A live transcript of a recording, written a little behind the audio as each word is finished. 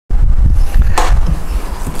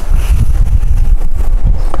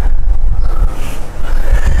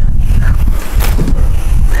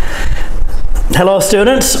Hello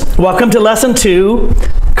students, welcome to lesson 2,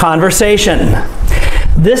 conversation.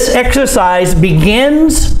 This exercise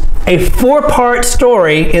begins a 4-part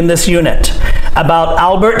story in this unit about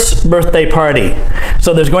Albert's birthday party.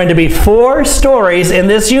 So there's going to be 4 stories in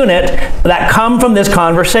this unit that come from this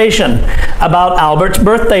conversation about Albert's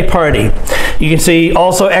birthday party. You can see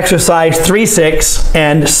also exercise 3, 6,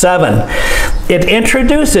 and 7. It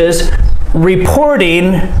introduces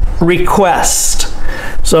reporting request.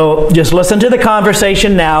 So just listen to the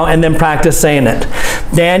conversation now and then practice saying it.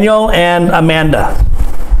 Daniel and Amanda.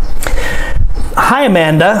 Hi,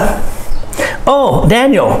 Amanda. Oh,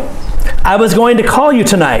 Daniel, I was going to call you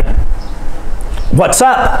tonight. What's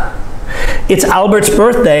up? It's Albert's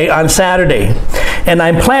birthday on Saturday, and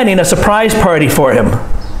I'm planning a surprise party for him.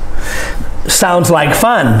 Sounds like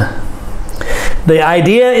fun. The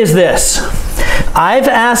idea is this. I've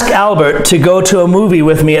asked Albert to go to a movie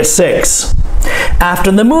with me at 6.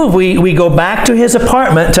 After the movie, we go back to his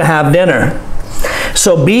apartment to have dinner.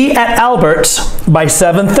 So be at Albert's by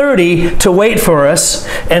 7:30 to wait for us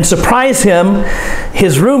and surprise him.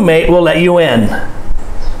 His roommate will let you in.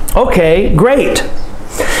 Okay, great.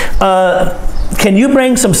 Can you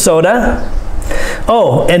bring some soda?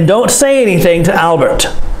 Oh, and don't say anything to Albert.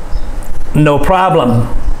 No problem.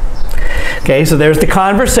 Okay, so there's the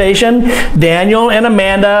conversation. Daniel and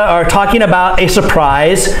Amanda are talking about a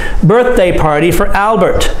surprise birthday party for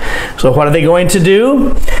Albert. So what are they going to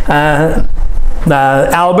do?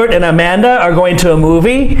 Albert and Amanda are going to a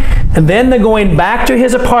movie, and then they're going back to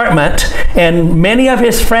his apartment, and many of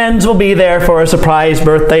his friends will be there for a surprise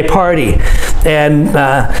birthday party. And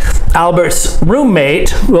Albert's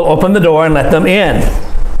roommate will open the door and let them in.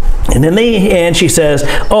 And in the end, she says,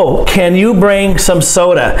 oh, can you bring some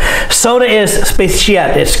soda? Soda is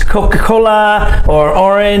spéciette. It's Coca-Cola or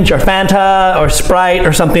Orange or Fanta or Sprite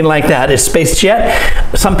or something like that. It's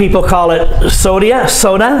spéciette. Some people call it soda.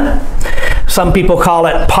 Some people call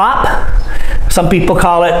it pop. Some people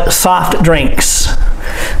call it soft drinks.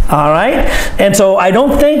 All right? And so I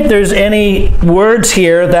don't think there's any words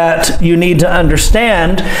here that you need to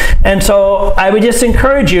understand. And so I would just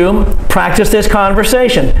encourage you, practice this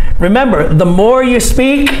conversation. Remember, the more you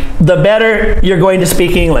speak, the better you're going to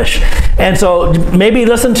speak English. And so maybe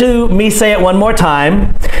listen to me say it one more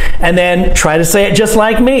time, and then try to say it just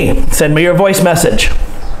like me. Send me your voice message.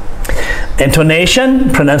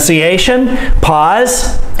 Intonation, pronunciation,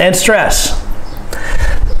 pause, and stress.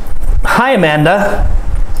 Hi, Amanda.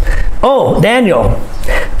 Oh, Daniel,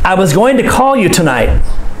 I was going to call you tonight.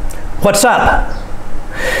 What's up?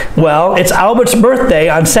 Well, it's Albert's birthday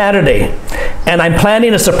on Saturday, and I'm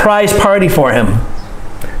planning a surprise party for him.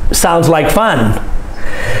 Sounds like fun.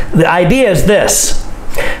 The idea is this.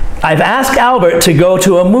 I've asked Albert to go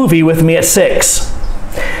to a movie with me at 6.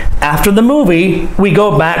 After the movie, we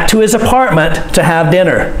go back to his apartment to have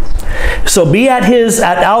dinner. So be at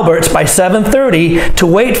Albert's by 7:30 to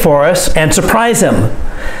wait for us and surprise him.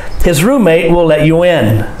 His roommate will let you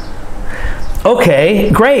in.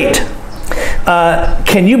 Okay, great.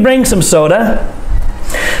 Can you bring some soda?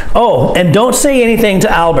 Oh, and don't say anything to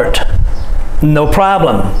Albert. No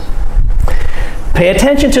problem. Pay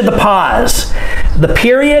attention to the pause. The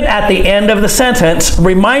period at the end of the sentence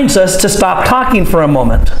reminds us to stop talking for a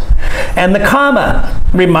moment. And the comma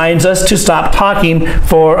reminds us to stop talking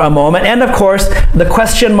for a moment. And of course, the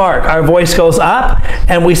question mark. Our voice goes up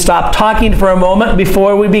and we stop talking for a moment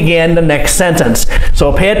before we begin the next sentence.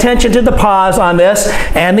 So pay attention to the pause on this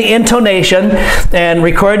and the intonation, and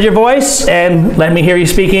record your voice and let me hear you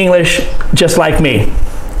speak English just like me.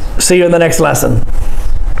 See you in the next lesson.